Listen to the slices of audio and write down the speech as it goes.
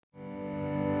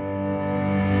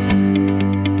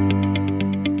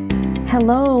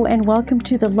Hello, and welcome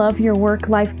to the Love Your Work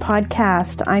Life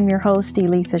podcast. I'm your host,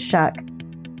 Elisa Shuck.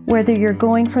 Whether you're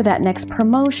going for that next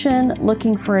promotion,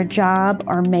 looking for a job,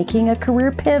 or making a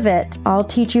career pivot, I'll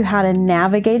teach you how to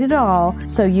navigate it all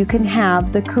so you can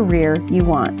have the career you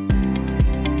want.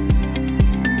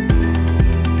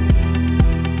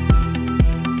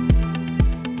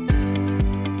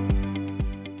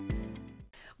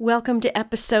 Welcome to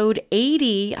episode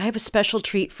 80. I have a special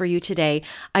treat for you today.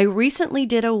 I recently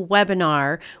did a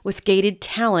webinar with Gated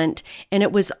Talent, and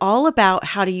it was all about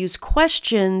how to use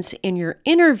questions in your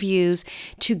interviews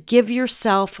to give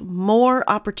yourself more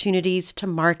opportunities to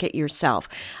market yourself.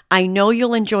 I know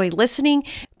you'll enjoy listening.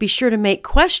 Be sure to make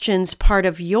questions part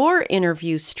of your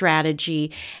interview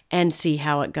strategy and see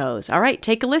how it goes. All right,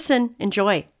 take a listen.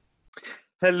 Enjoy.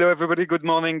 Hello, everybody. Good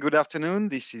morning, good afternoon.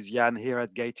 This is Jan here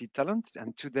at Gated Talent,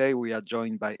 and today we are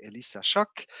joined by Elisa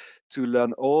Shuck to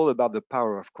learn all about the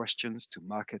power of questions to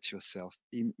market yourself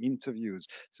in interviews.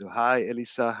 So, hi,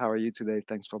 Elisa. How are you today?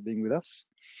 Thanks for being with us.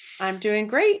 I'm doing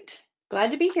great.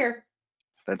 Glad to be here.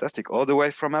 Fantastic. All the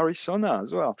way from Arizona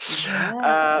as well.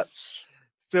 Yes.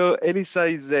 So, Elisa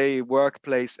is a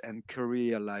workplace and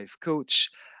career life coach.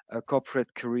 A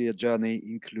corporate career journey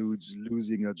includes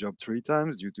losing a job 3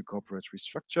 times due to corporate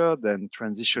restructure, then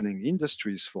transitioning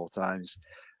industries 4 times,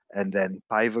 and then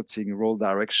pivoting role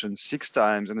direction 6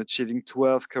 times and achieving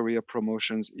 12 career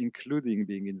promotions, including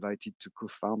being invited to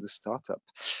co-found a startup.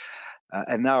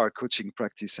 And now her coaching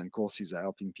practice and courses are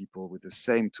helping people with the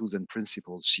same tools and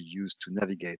principles she used to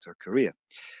navigate her career,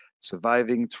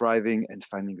 surviving, thriving, and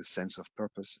finding a sense of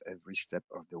purpose every step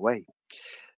of the way.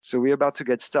 So we're about to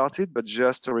get started, but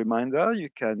just a reminder, you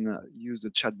can use the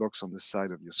chat box on the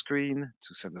side of your screen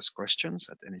to send us questions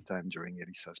at any time during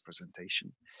Elisa's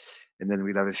presentation. And then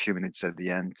we'll have a few minutes at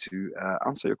the end to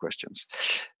answer your questions.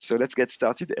 So let's get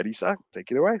started. Elisa,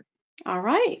 take it away. All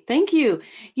right. Thank you.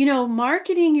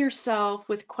 Marketing yourself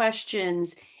with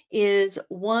questions is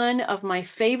one of my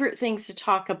favorite things to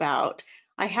talk about.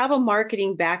 I have a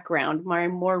marketing background. My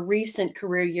more recent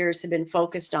career years have been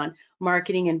focused on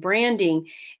marketing and branding.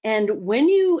 And when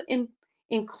you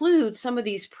include some of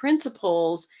these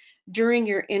principles during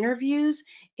your interviews,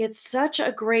 it's such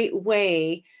a great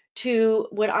way to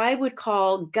what I would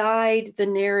call guide the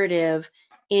narrative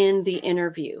in the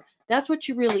interview. That's what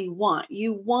you really want.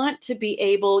 You want to be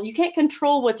able, you can't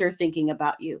control what they're thinking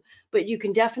about you, but you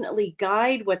can definitely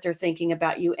guide what they're thinking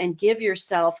about you and give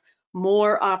yourself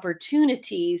more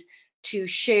opportunities to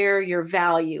share your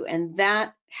value. And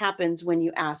that happens when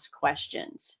you ask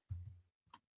questions.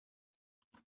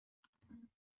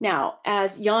 Now,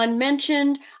 as Jan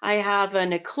mentioned, I have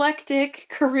an eclectic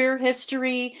career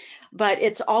history, but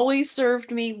it's always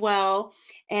served me well.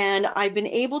 And I've been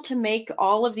able to make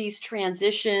all of these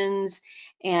transitions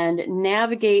and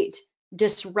navigate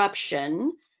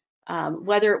disruption,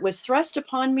 whether it was thrust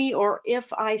upon me or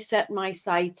if I set my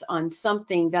sights on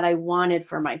something that I wanted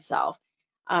for myself.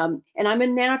 And I'm a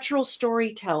natural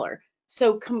storyteller.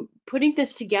 So putting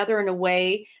this together in a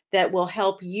way that will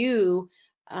help you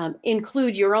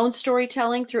include your own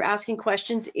storytelling through asking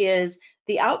questions is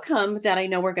the outcome that I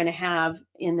know we're going to have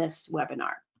in this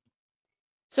webinar.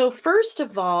 So first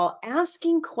of all,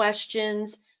 asking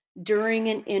questions during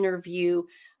an interview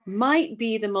might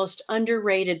be the most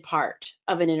underrated part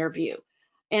of an interview.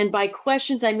 And by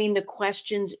questions, I mean the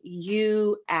questions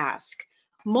you ask.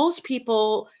 Most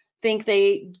people think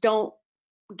they don't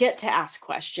get to ask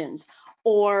questions,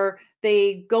 or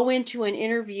they go into an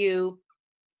interview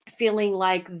feeling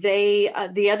like the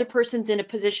other person's in a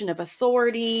position of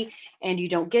authority and you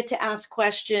don't get to ask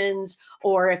questions,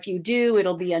 or if you do,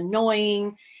 it'll be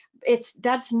annoying.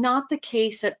 That's not the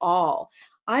case at all.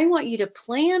 I want you to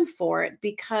plan for it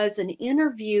because an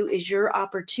interview is your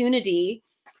opportunity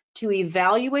to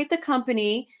evaluate the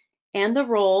company and the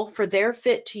role for their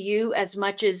fit to you as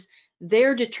much as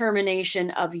their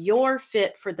determination of your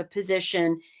fit for the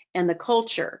position and the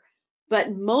culture.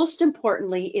 But most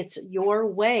importantly, it's your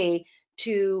way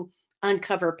to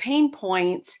uncover pain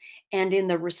points, and in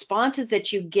the responses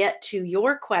that you get to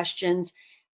your questions,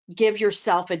 give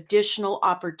yourself additional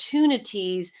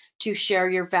opportunities to share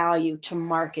your value, to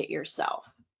market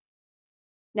yourself.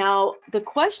 Now, the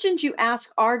questions you ask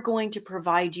are going to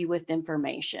provide you with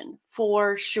information,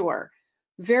 for sure.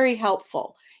 Very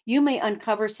helpful. You may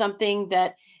uncover something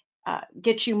that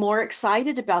gets you more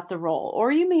excited about the role,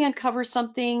 or you may uncover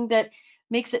something that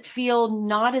makes it feel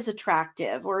not as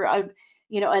attractive, or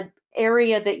an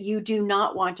area that you do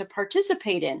not want to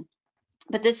participate in.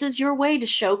 But this is your way to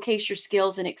showcase your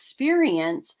skills and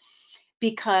experience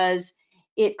because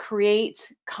it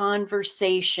creates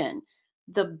conversation.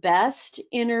 The best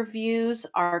interviews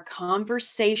are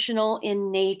conversational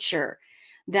in nature.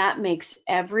 That makes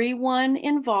everyone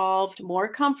involved more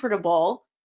comfortable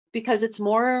because it's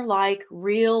more like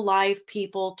real life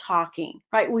people talking,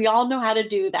 right? We all know how to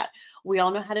do that. We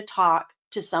all know how to talk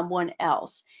to someone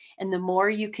else. And the more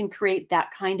you can create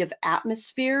that kind of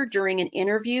atmosphere during an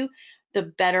interview, the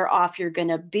better off you're going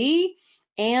to be.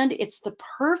 And it's the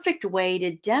perfect way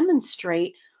to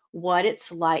demonstrate what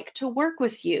it's like to work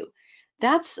with you.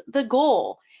 That's the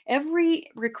goal. Every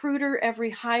recruiter, every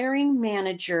hiring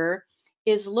manager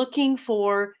is looking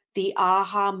for the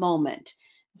aha moment.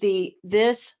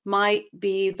 This might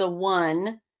be the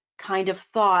one kind of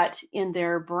thought in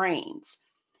their brains.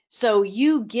 So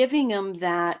you giving them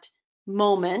that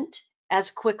moment as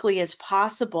quickly as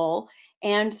possible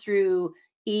and through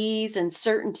ease and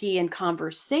certainty and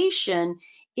conversation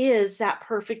is that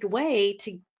perfect way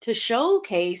to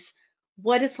showcase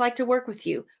what it's like to work with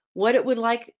you, what it would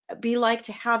be like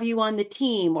to have you on the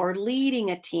team or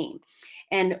leading a team.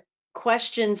 And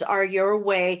questions are your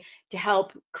way to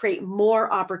help create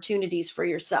more opportunities for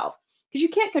yourself, because you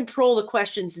can't control the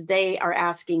questions they are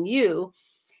asking you.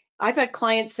 I've had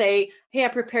clients say, hey, I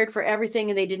prepared for everything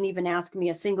and they didn't even ask me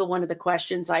a single one of the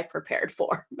questions I prepared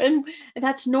for. And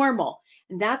that's normal.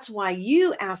 And that's why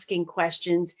you asking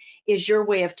questions is your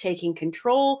way of taking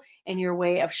control and your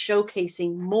way of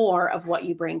showcasing more of what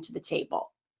you bring to the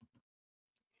table.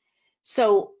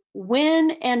 So when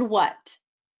and what?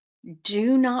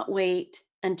 Do not wait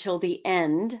until the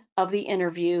end of the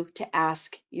interview to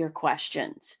ask your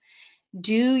questions.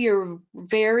 Do your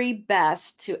very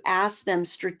best to ask them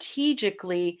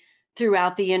strategically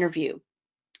throughout the interview.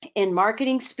 In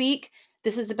marketing speak,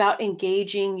 this is about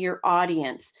engaging your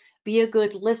audience. Be a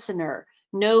good listener.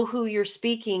 Know who you're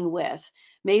speaking with.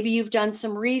 Maybe you've done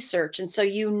some research, and so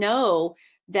you know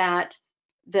that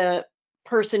the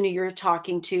person you're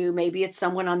talking to, maybe it's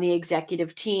someone on the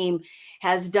executive team,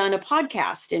 has done a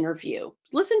podcast interview.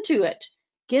 Listen to it.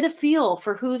 Get a feel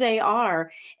for who they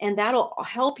are, and that'll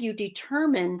help you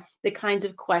determine the kinds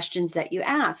of questions that you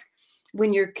ask.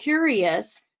 When you're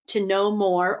curious to know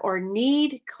more or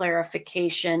need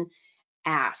clarification,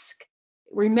 ask.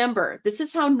 Remember, this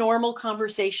is how normal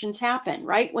conversations happen,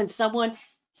 right? When someone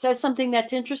says something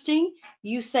that's interesting,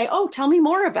 you say, oh, tell me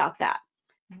more about that.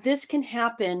 This can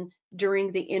happen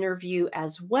during the interview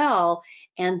as well.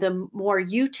 And the more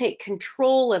you take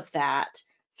control of that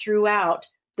throughout,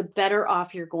 the better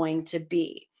off you're going to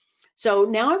be. So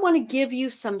now I want to give you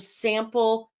some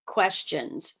sample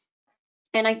questions.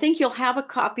 And I think you'll have a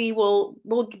copy. We'll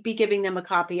be giving them a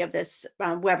copy of this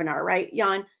webinar, right,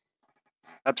 Jan?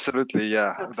 Absolutely,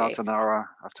 yeah. Okay. About an hour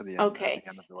after the end, Okay. the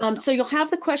end of the webinar. So you'll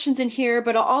have the questions in here,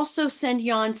 but I'll also send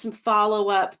Jan some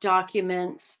follow-up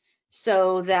documents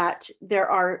so that there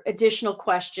are additional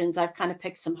questions. I've kind of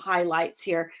picked some highlights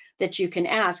here that you can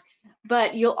ask,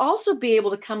 but you'll also be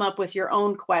able to come up with your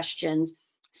own questions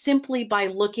simply by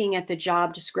looking at the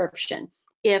job description.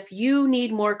 If you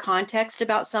need more context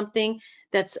about something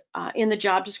that's in the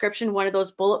job description, one of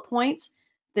those bullet points,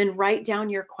 then write down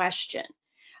your question.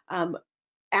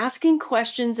 Asking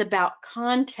questions about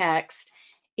context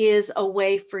is a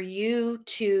way for you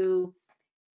to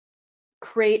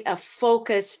create a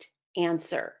focused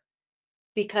answer.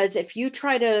 Because if you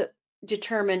try to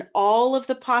determine all of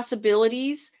the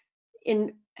possibilities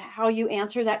in how you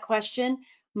answer that question,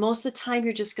 most of the time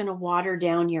you're just going to water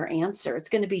down your answer. It's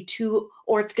going to be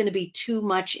too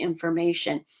much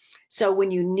information. So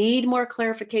when you need more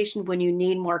clarification, when you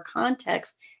need more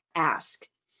context, ask.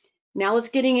 Now let's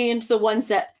getting into the ones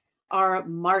that are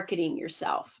marketing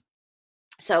yourself.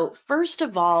 So first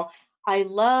of all, I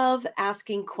love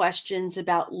asking questions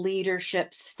about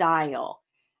leadership style.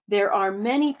 There are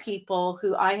many people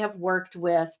who I have worked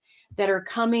with that are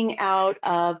coming out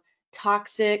of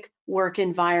toxic work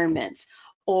environments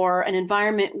or an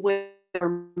environment where they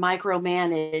were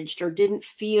micromanaged or didn't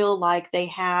feel like they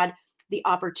had the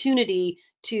opportunity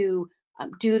to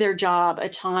do their job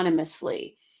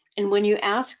autonomously. And when you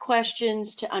ask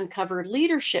questions to uncover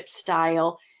leadership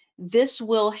style, this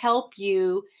will help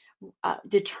you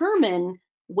determine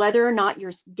whether or not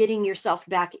you're getting yourself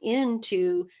back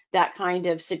into that kind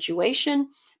of situation.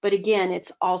 But again,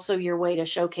 it's also your way to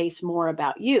showcase more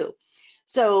about you.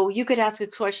 So you could ask a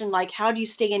question like, how do you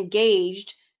stay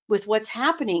engaged with what's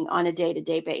happening on a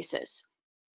day-to-day basis?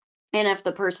 And if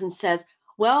the person says,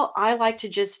 well, I like to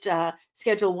just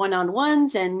schedule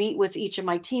one-on-ones and meet with each of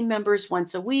my team members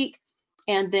once a week,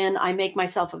 and then I make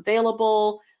myself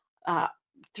available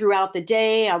throughout the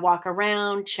day. I walk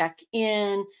around, check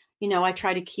in, I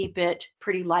try to keep it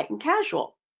pretty light and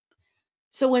casual.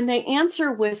 So when they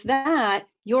answer with that,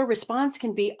 your response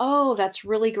can be, oh, that's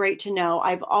really great to know.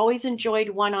 I've always enjoyed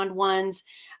one-on-ones.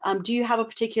 Do you have a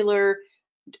particular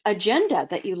agenda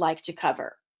that you like to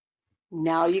cover?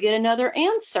 Now you get another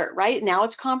answer, right? Now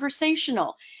it's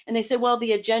conversational. And they say, well,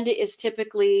 the agenda is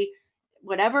typically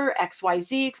whatever,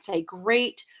 XYZ. You can say,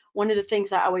 great. One of the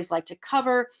things I always like to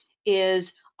cover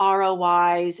is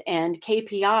ROIs and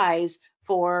KPIs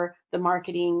for the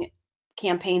marketing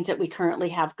campaigns that we currently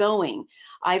have going.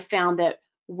 I've found that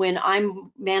when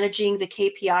I'm managing the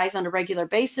KPIs on a regular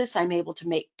basis, I'm able to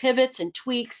make pivots and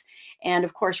tweaks, and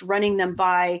of course, running them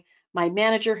by my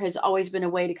manager has always been a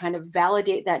way to kind of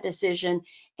validate that decision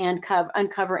and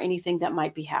uncover anything that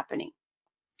might be happening.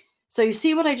 So you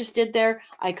see what I just did there?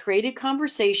 I created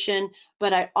conversation,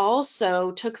 but I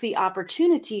also took the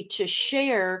opportunity to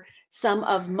share some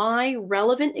of my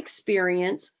relevant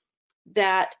experience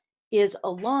that is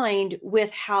aligned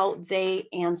with how they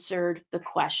answered the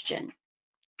question.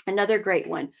 Another great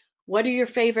one. What are your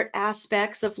favorite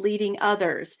aspects of leading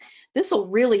others? This will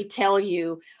really tell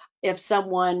you if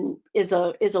someone is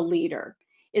a leader,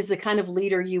 is the kind of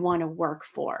leader you want to work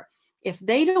for. If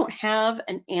they don't have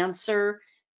an answer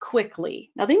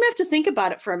quickly, now they may have to think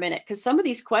about it for a minute, because some of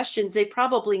these questions they've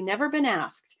probably never been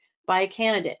asked by a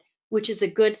candidate, which is a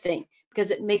good thing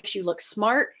because it makes you look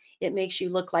smart, it makes you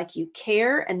look like you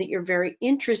care and that you're very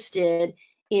interested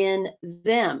in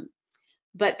them.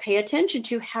 But pay attention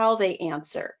to how they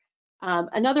answer.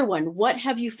 Another one, what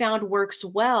have you found works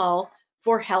well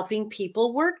for helping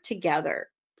people work together?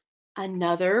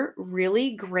 Another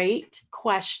really great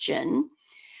question,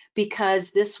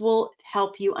 because this will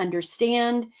help you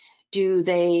understand, do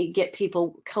they get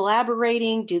people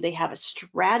collaborating? Do they have a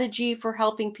strategy for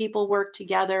helping people work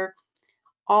together?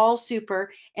 All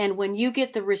super. And when you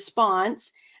get the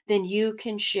response, then you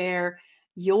can share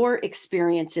your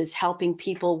experiences helping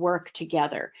people work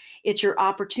together. It's your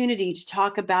opportunity to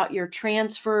talk about your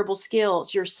transferable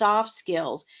skills, your soft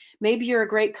skills. Maybe you're a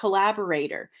great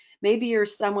collaborator. Maybe you're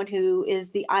someone who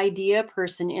is the idea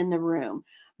person in the room.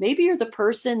 Maybe you're the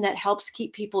person that helps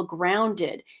keep people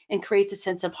grounded and creates a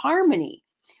sense of harmony.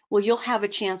 Well, you'll have a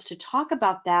chance to talk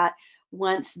about that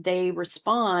once they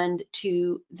respond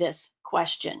to this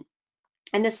question.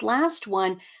 And this last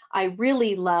one I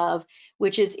really love,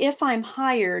 which is, if I'm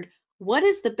hired, what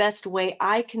is the best way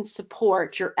I can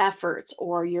support your efforts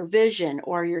or your vision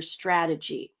or your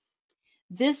strategy?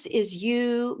 This is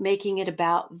you making it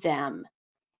about them.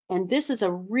 And this is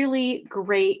a really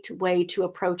great way to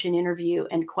approach an interview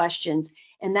and questions,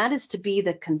 and that is to be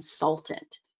the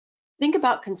consultant. Think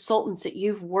about consultants that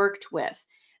you've worked with.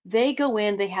 They go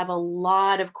in, they have a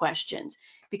lot of questions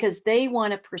because they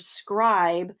want to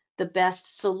prescribe the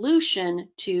best solution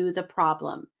to the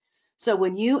problem. So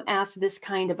when you ask this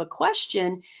kind of a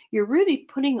question, you're really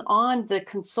putting on the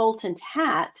consultant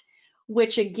hat,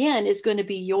 which again is going to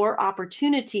be your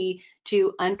opportunity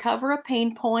to uncover a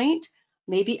pain point,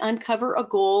 maybe uncover a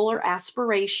goal or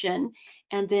aspiration,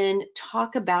 and then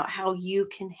talk about how you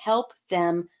can help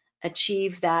them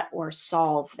achieve that or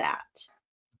solve that.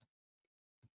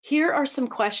 Here are some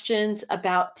questions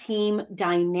about team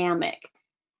dynamic.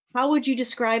 How would you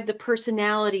describe the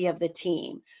personality of the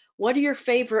team? What are your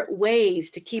favorite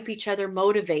ways to keep each other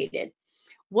motivated?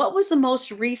 What was the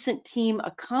most recent team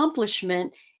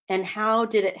accomplishment and how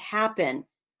did it happen?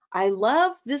 I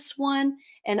love this one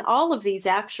and all of these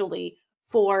actually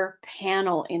for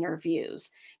panel interviews,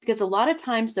 because a lot of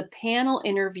times the panel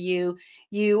interview,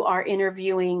 you are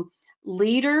interviewing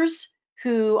leaders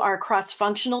who are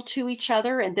cross-functional to each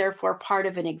other and therefore part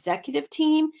of an executive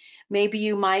team. Maybe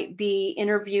you might be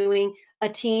interviewing a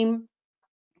team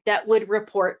that would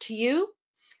report to you,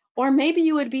 or maybe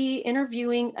you would be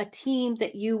interviewing a team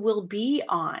that you will be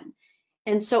on.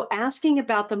 And so asking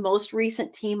about the most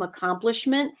recent team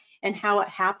accomplishment and how it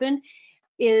happened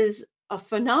is a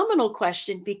phenomenal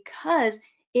question, because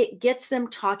it gets them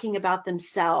talking about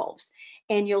themselves,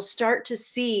 and you'll start to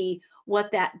see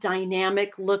what that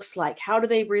dynamic looks like. How do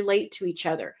they relate to each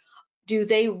other? Do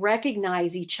they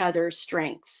recognize each other's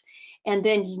strengths? And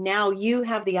then now you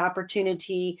have the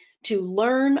opportunity to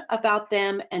learn about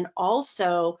them and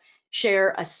also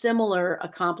share a similar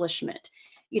accomplishment.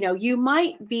 You know, you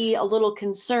might be a little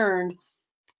concerned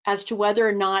as to whether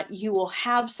or not you will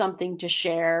have something to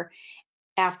share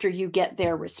after you get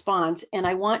their response. And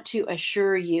I want to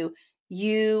assure you,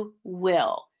 you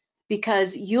will,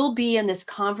 because you'll be in this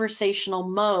conversational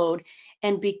mode.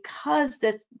 And because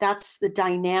that's the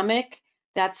dynamic,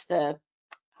 that's the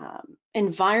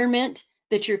environment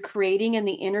that you're creating in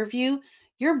the interview,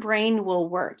 your brain will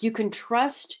work. You can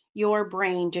trust your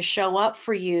brain to show up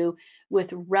for you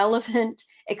with relevant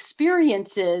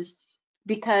experiences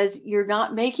because you're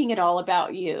not making it all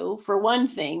about you, for one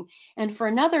thing. And for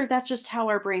another, that's just how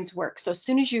our brains work. So as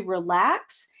soon as you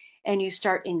relax and you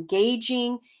start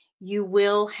engaging, you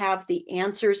will have the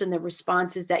answers and the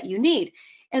responses that you need.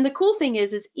 And the cool thing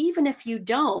is even if you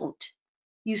don't,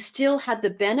 you still had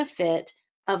the benefit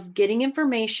of getting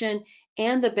information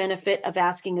and the benefit of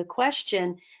asking a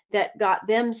question that got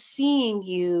them seeing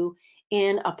you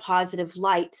in a positive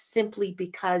light simply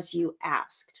because you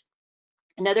asked.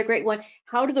 Another great one,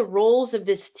 how do the roles of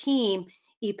this team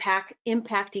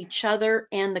impact each other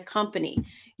and the company?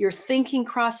 You're thinking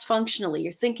cross-functionally,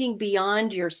 you're thinking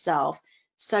beyond yourself.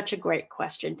 Such a great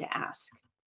question to ask.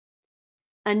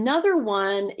 Another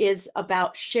one is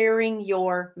about sharing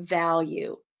your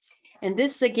value. And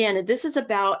this, again, this is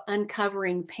about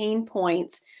uncovering pain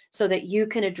points so that you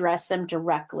can address them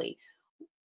directly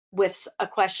with a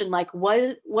question like,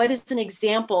 what is an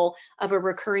example of a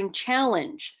recurring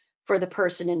challenge for the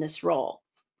person in this role?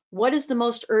 What is the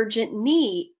most urgent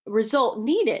result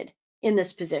needed in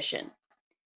this position?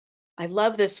 I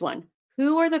love this one.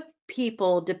 Who are the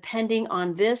people depending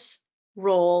on this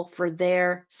role for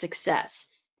their success?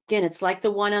 Again, it's like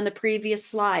the one on the previous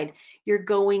slide. You're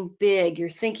going big, you're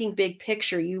thinking big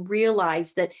picture. You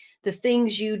realize that the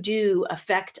things you do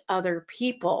affect other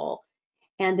people.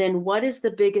 And then what is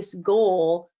the biggest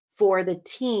goal for the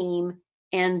team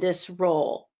and this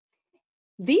role?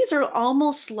 These are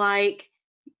almost like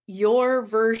your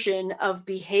version of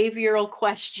behavioral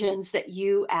questions that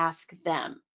you ask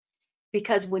them.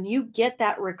 Because when you get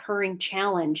that recurring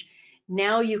challenge,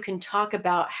 now you can talk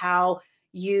about how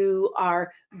you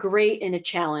are great in a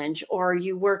challenge, or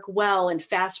you work well in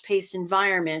fast-paced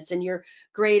environments, and you're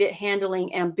great at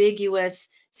handling ambiguous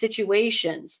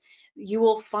situations. You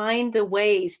will find the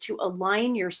ways to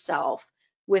align yourself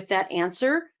with that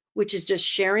answer, which is just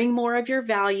sharing more of your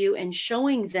value and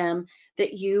showing them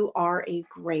that you are a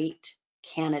great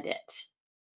candidate.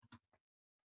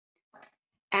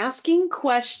 Asking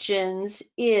questions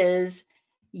is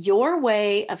your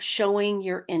way of showing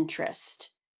your interest.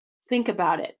 Think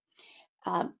about it.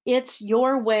 It's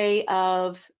your way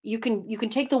of, you can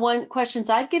take the questions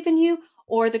I've given you,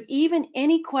 or even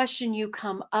any question you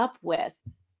come up with.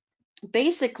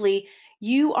 Basically,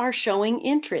 you are showing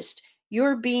interest.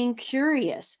 You're being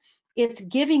curious. It's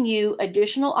giving you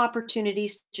additional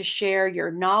opportunities to share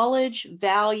your knowledge,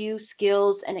 value,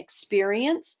 skills, and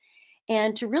experience,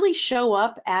 and to really show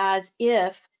up as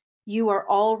if you are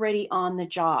already on the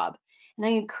job. And I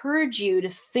encourage you to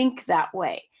think that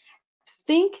way.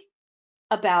 Think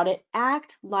about it,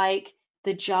 act like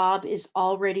the job is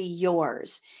already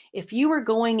yours. If you were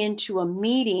going into a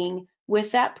meeting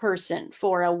with that person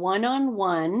for a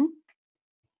one-on-one,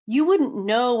 you wouldn't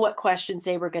know what questions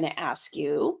they were going to ask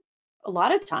you a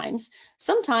lot of times.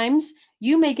 Sometimes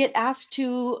you may get asked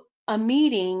to a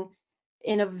meeting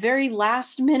in a very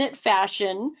last minute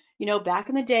fashion. You know, back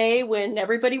in the day when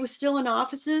everybody was still in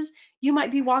offices, you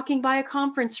might be walking by a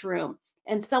conference room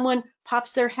and someone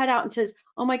pops their head out and says,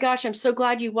 "Oh my gosh, I'm so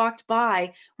glad you walked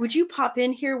by. Would you pop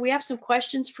in here? We have some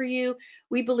questions for you.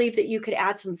 We believe that you could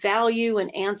add some value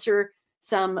and answer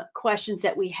some questions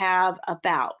that we have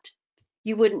about."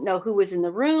 You wouldn't know who was in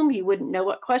the room. You wouldn't know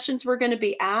what questions were going to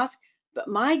be asked. But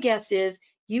my guess is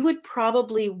you would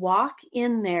probably walk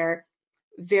in there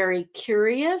very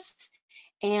curious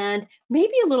and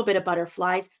maybe a little bit of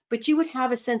butterflies, but you would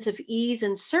have a sense of ease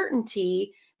and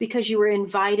certainty because you were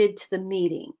invited to the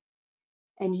meeting.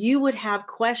 And you would have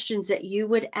questions that you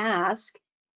would ask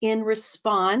in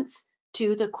response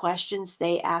to the questions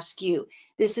they ask you.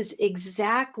 This is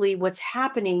exactly what's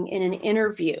happening in an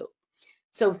interview.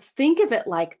 So think of it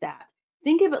like that.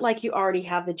 Think of it like you already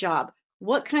have the job.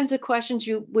 What kinds of questions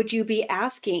would you be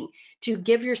asking to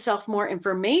give yourself more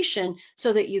information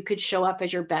so that you could show up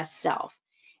as your best self?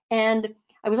 And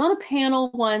I was on a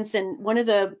panel once, and one of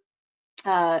the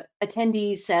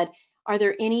attendees said, "Are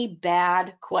there any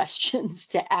bad questions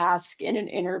to ask in an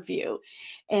interview?"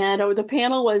 And the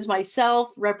panel was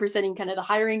myself representing kind of the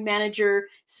hiring manager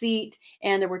seat,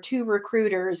 and there were two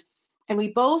recruiters, and we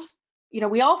both,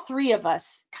 we all three of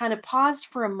us kind of paused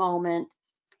for a moment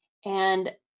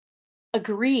and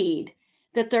agreed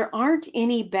that there aren't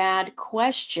any bad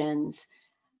questions.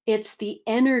 It's the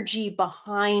energy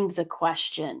behind the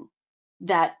question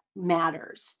that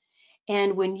matters.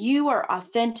 And when you are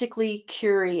authentically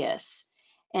curious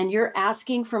and you're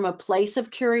asking from a place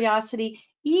of curiosity,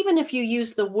 even if you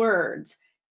use the words,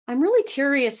 "I'm really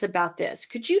curious about this.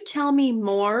 Could you tell me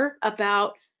more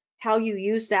about how you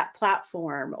use that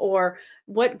platform, or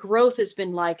what growth has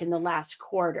been like in the last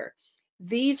quarter?"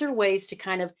 These are ways to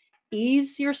kind of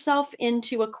ease yourself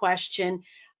into a question,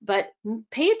 but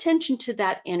pay attention to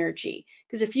that energy,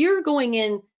 because if you're going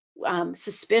in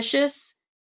suspicious,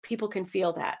 people can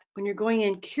feel that. When you're going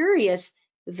in curious,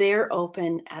 they're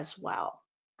open as well.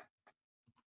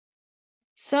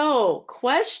 So,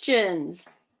 questions.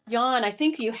 Jan, I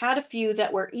think you had a few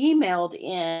that were emailed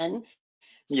in,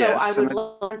 so I Yes, would and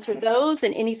love to answer those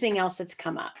and anything else that's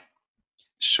come up.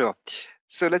 sure.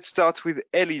 So let's start with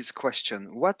Ellie's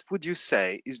question. What would you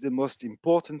say is the most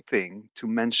important thing to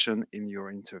mention in your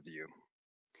interview?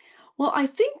 Well, I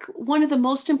think one of the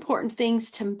most important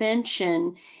things to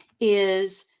mention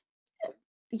is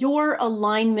your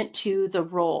alignment to the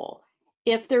role.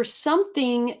 If there's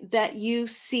something that you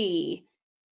see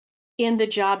in the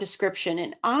job description,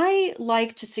 and I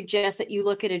like to suggest that you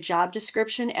look at a job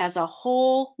description as a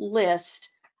whole list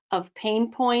of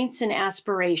pain points and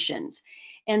aspirations.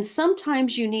 And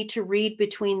sometimes you need to read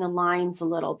between the lines a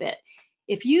little bit.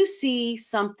 If you see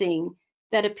something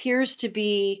that appears to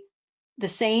be the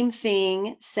same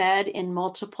thing said in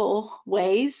multiple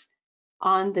ways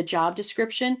on the job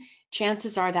description,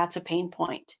 chances are that's a pain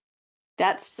point.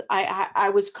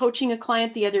 I was coaching a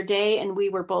client the other day and we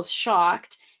were both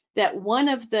shocked that one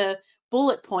of the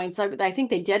bullet points, I think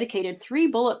they dedicated 3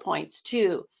 bullet points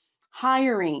to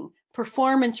hiring,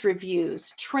 performance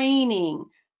reviews, training,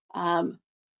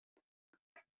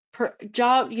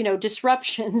 job,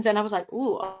 disruptions. And I was like,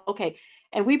 ooh, okay.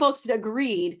 And we both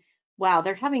agreed, wow,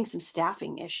 they're having some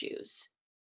staffing issues.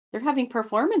 They're having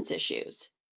performance issues.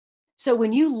 So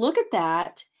when you look at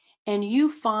that and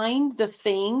you find the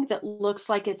thing that looks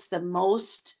like it's the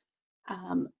most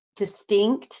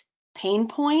distinct pain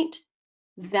point,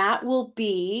 that will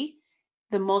be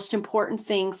the most important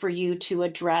thing for you to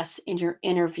address in your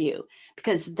interview,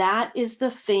 because that is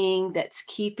the thing that's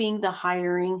keeping the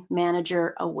hiring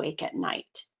manager awake at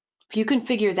night. If you can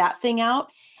figure that thing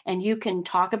out and you can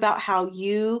talk about how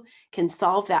you can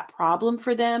solve that problem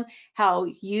for them, how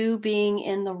you being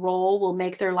in the role will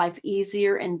make their life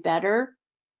easier and better,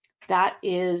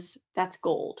 that's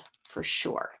gold for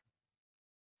sure.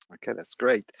 Okay, that's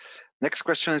great. Next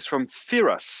question is from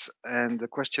Firas, and the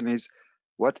question is,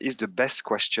 what is the best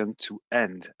question to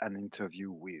end an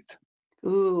interview with?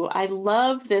 Ooh, I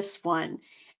love this one.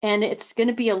 And it's going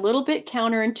to be a little bit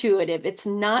counterintuitive. It's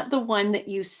not the one that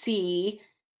you see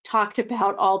talked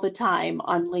about all the time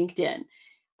on LinkedIn.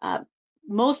 Uh,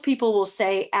 Most people will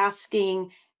say,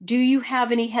 asking, do you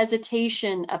have any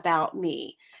hesitation about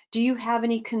me? Do you have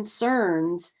any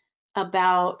concerns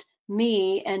about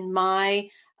me and my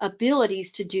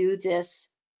abilities to do this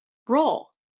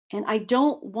role? And I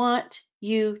don't want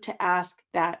you to ask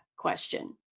that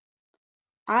question.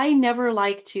 I never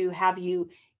like to have you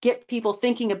get people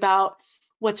thinking about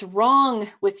what's wrong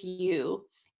with you.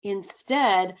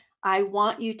 Instead, I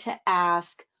want you to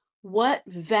ask, what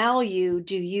value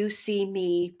do you see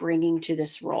me bringing to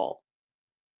this role?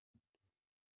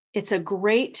 It's a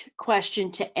great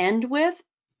question to end with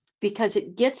because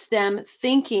it gets them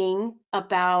thinking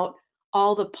about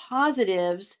all the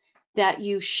positives that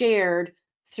you shared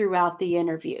throughout the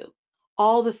interview.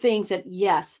 All the things that,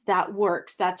 yes, that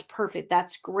works, that's perfect,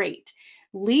 that's great.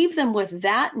 Leave them with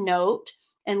that note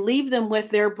and leave them with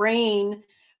their brain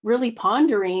really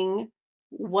pondering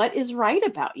what is right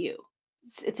about you.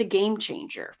 It's a game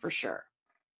changer for sure.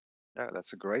 Yeah,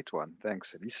 that's a great one.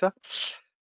 Thanks, Elisa.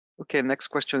 Okay, next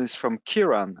question is from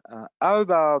Kiran. How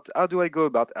do I go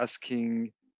about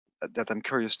asking that I'm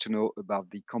curious to know about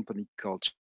the company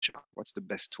culture? What's the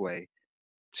best way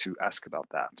to ask about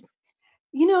that?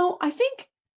 I think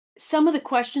some of the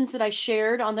questions that I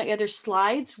shared on the other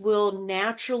slides will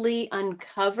naturally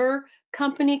uncover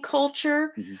company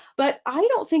culture, Mhm. but I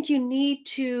don't think you need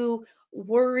to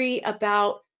worry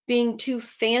about being too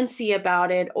fancy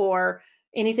about it or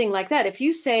anything like that. If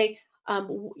you say,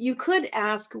 you could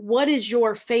ask, what is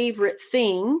your favorite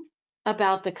thing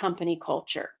about the company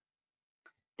culture?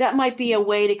 That might be a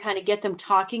way to kind of get them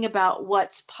talking about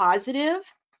what's positive,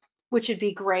 which would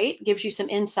be great, gives you some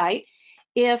insight.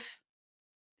 If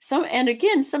and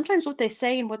again, sometimes what they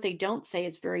say and what they don't say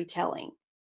is very telling.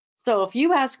 So if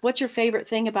you ask what's your favorite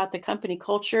thing about the company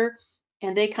culture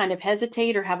and they kind of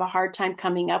hesitate or have a hard time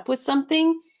coming up with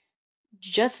something,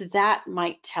 just that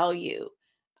might tell you,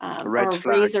 Red or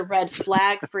flag. raise a red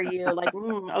flag for you, like,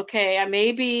 okay,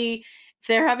 maybe if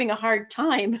they're having a hard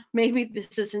time, maybe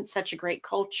this isn't such a great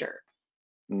culture.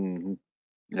 Mhm.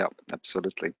 Yeah,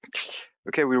 absolutely.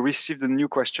 Okay, we received a new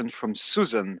question from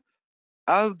Susan.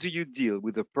 How do you deal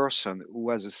with a person who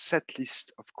has a set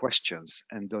list of questions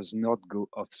and does not go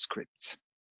off script?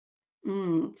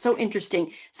 So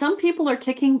interesting. Some people are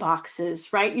ticking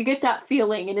boxes, right? You get that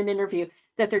feeling in an interview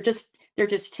that they're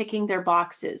just ticking their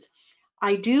boxes.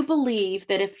 I do believe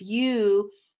that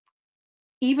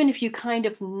even if you kind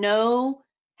of know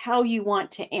how you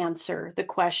want to answer the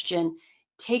question,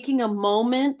 taking a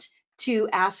moment to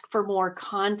ask for more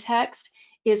context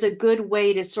is a good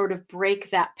way to sort of break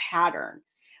that pattern,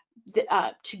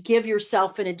 to give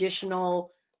yourself an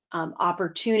additional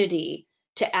opportunity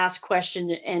to ask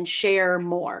questions and share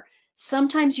more.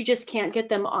 Sometimes you just can't get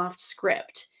them off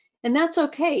script. And that's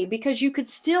okay, because you could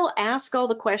still ask all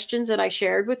the questions that I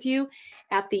shared with you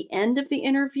at the end of the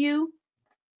interview.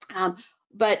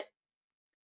 But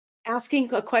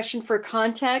asking a question for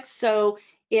context. So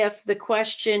if the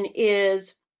question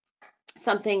is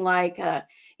something like,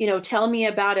 tell me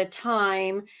about a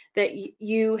time that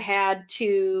you had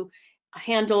to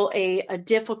handle a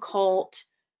difficult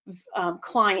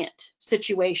client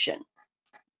situation,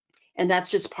 and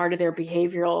that's just part of their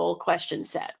behavioral question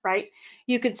set, right?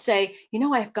 You could say,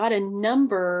 I've got a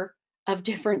number of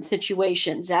different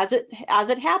situations. As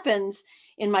it happens,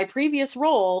 in my previous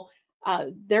role,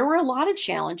 there were a lot of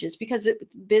challenges because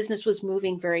business was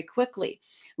moving very quickly.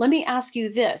 Let me ask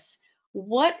you this: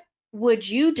 what would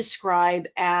you describe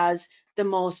as the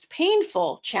most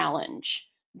painful challenge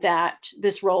that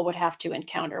this role would have to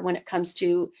encounter when it comes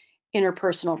to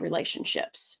interpersonal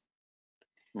relationships?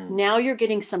 Now you're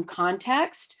getting some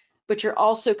context, but you're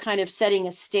also kind of setting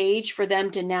a stage for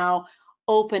them to now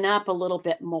open up a little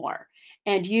bit more.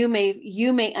 And you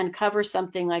may uncover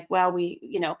something like, well,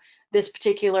 this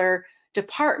particular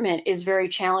department is very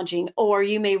challenging, or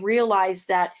you may realize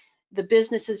that the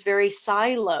business is very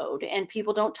siloed and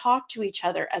people don't talk to each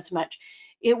other as much.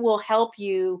 It will help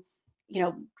you,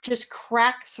 just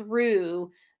crack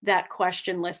through that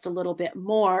question list a little bit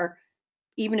more.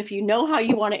 Even if you know how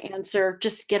you want to answer,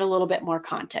 just get a little bit more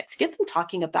context. Get them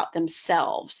talking about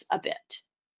themselves a bit.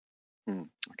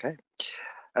 Okay.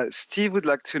 Steve would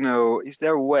like to know, is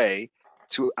there a way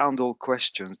to handle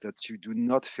questions that you do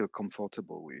not feel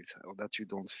comfortable with or that you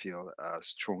don't feel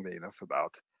strongly enough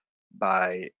about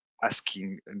by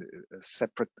asking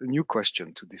a new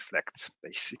question to deflect,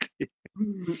 basically?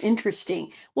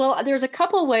 Interesting. Well, there's a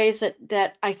couple ways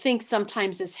that I think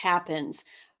sometimes this happens.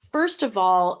 First of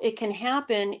all, it can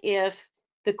happen if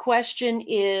the question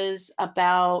is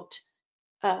about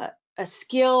a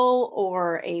skill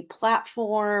or a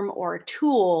platform or a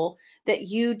tool that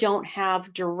you don't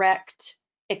have direct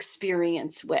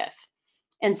experience with.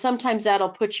 And sometimes that'll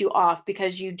put you off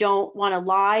because you don't want to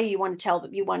lie. You want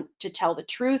to tell the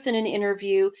truth in an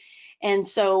interview. And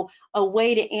so a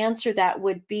way to answer that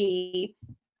would be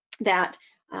that,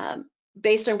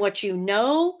 based on what you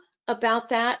know about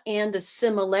that and the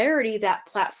similarity that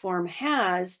platform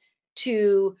has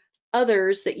to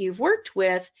others that you've worked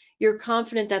with, you're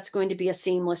confident that's going to be a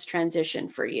seamless transition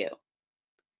for you.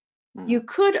 You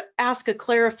could ask a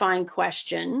clarifying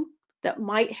question that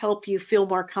might help you feel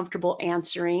more comfortable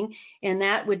answering, and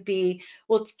that would be,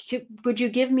 well, would you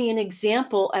give me an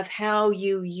example of how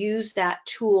you use that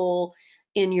tool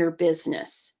in your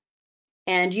business?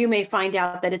 And you may find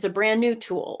out that it's a brand new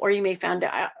tool, or you may find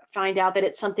out that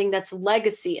it's something that's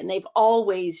legacy and they've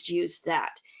always used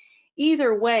that.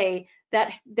 Either way,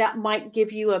 that might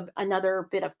give you another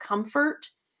bit of comfort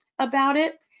about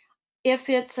it. If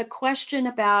it's a question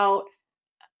about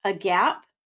a gap,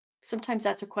 sometimes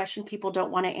that's a question people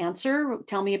don't want to answer.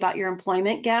 Tell me about your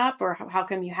employment gap, or how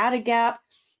come you had a gap?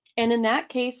 And in that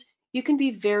case, you can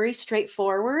be very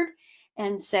straightforward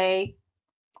and say,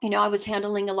 I was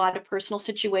handling a lot of personal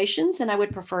situations and I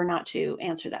would prefer not to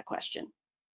answer that question.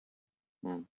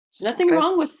 There's nothing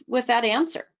wrong with that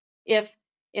answer if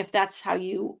that's how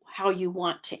you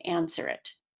want to answer it.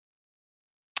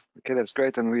 Okay, that's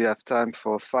great. And we have time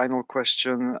for a final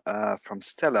question from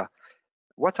Stella.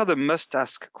 What are the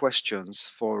must-ask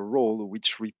questions for a role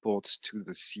which reports to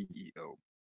the CEO?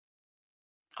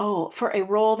 Oh, for a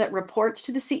role that reports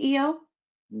to the CEO?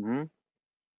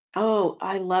 Oh,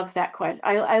 I love that question.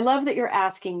 I love that you're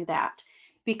asking that,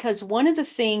 because one of the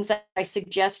things I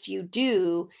suggest you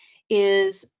do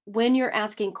is, when you're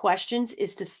asking questions,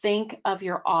 is to think of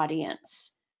your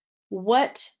audience.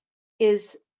 What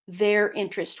is their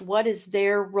interest? What is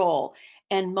their role?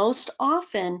 And most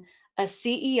often, a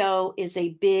CEO is a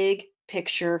big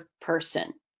picture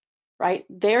person, right?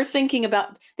 They're thinking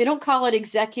about, they don't call it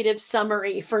executive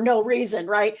summary for no reason,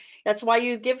 right? That's why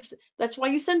you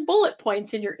send bullet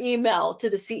points in your email to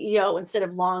the CEO instead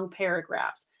of long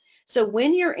paragraphs. So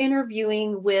when you're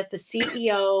interviewing with the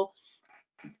CEO,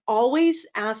 always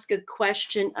ask a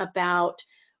question about,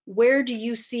 where do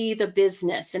you see the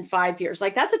business in 5 years?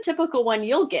 Like, that's a typical one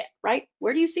you'll get, right?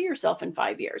 Where do you see yourself in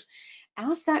 5 years?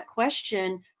 Ask that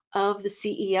question of the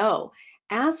CEO.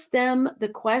 Ask them the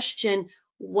question,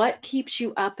 what keeps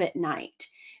you up at night?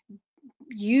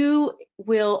 You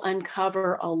will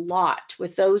uncover a lot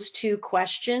with those two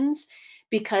questions,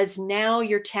 because now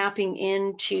you're tapping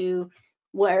into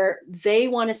where they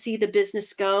want to see the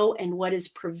business go and what is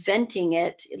preventing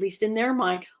it, at least in their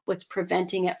mind, what's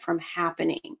preventing it from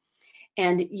happening.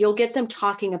 And you'll get them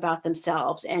talking about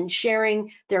themselves and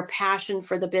sharing their passion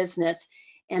for the business.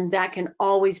 And that can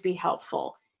always be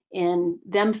helpful in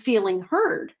them feeling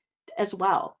heard as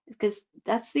well, because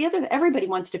that's the other, everybody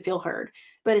wants to feel heard,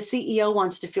 but a CEO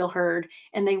wants to feel heard,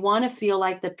 and they want to feel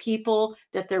like the people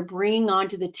that they're bringing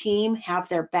onto the team have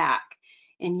their back.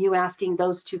 And you asking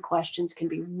those two questions can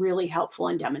be really helpful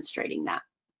in demonstrating that.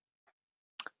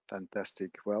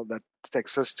 Fantastic. Well, that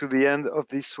takes us to the end of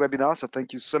this webinar. So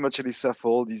thank you so much, Elisa,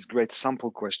 for all these great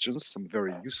sample questions, some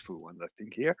very useful ones, I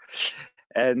think, here,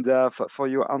 and for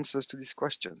your answers to these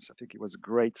questions. I think it was a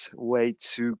great way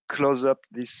to close up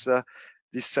this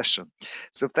session.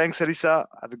 So thanks, Elisa.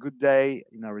 Have a good day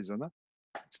in Arizona.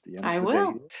 It's the end I of the day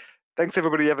will. here. Thanks,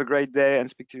 everybody. Have a great day and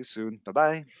speak to you soon.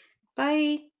 Bye-bye.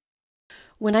 Bye.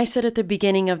 When I said at the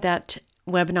beginning of that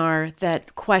webinar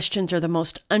that questions are the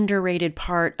most underrated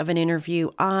part of an interview,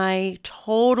 I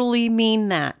totally mean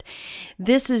that.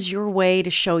 This is your way to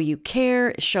show you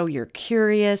care, show you're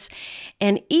curious,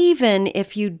 and even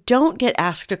if you don't get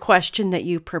asked a question that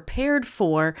you prepared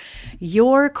for,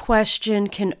 your question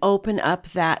can open up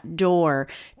that door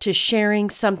to sharing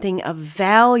something of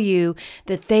value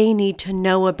that they need to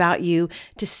know about you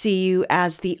to see you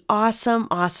as the awesome,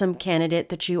 awesome candidate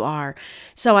that you are.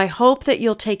 So I hope that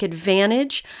you'll take advantage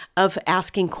of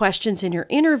asking questions in your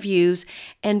interviews,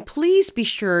 and please be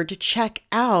sure to check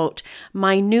out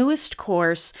my newest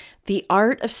course, The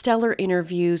Art of Stellar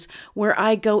Interviews, where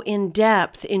I go in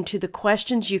depth into the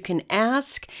questions you can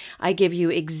ask. I give you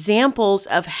examples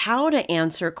of how to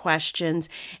answer questions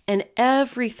and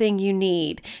everything you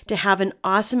need to have an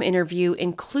awesome interview,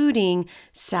 including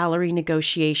salary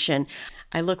negotiation.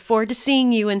 I look forward to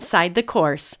seeing you inside the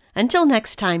course. Until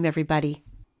next time, everybody.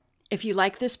 If you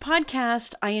like this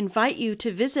podcast, I invite you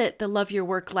to visit the Love Your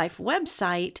Work Life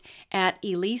website at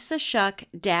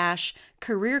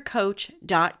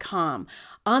elisashuck-careercoach.com.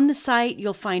 On the site,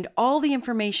 you'll find all the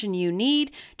information you need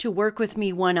to work with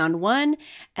me one-on-one,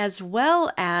 as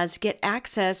well as get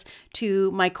access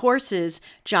to my courses,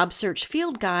 Job Search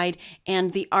Field Guide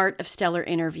and The Art of Stellar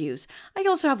Interviews. I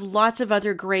also have lots of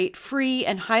other great free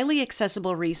and highly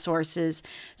accessible resources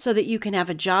so that you can have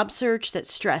a job search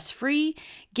that's stress-free,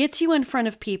 gets you in front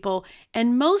of people,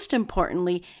 and most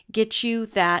importantly, gets you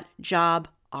that job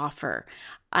offer.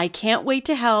 I can't wait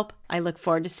to help. I look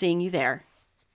forward to seeing you there.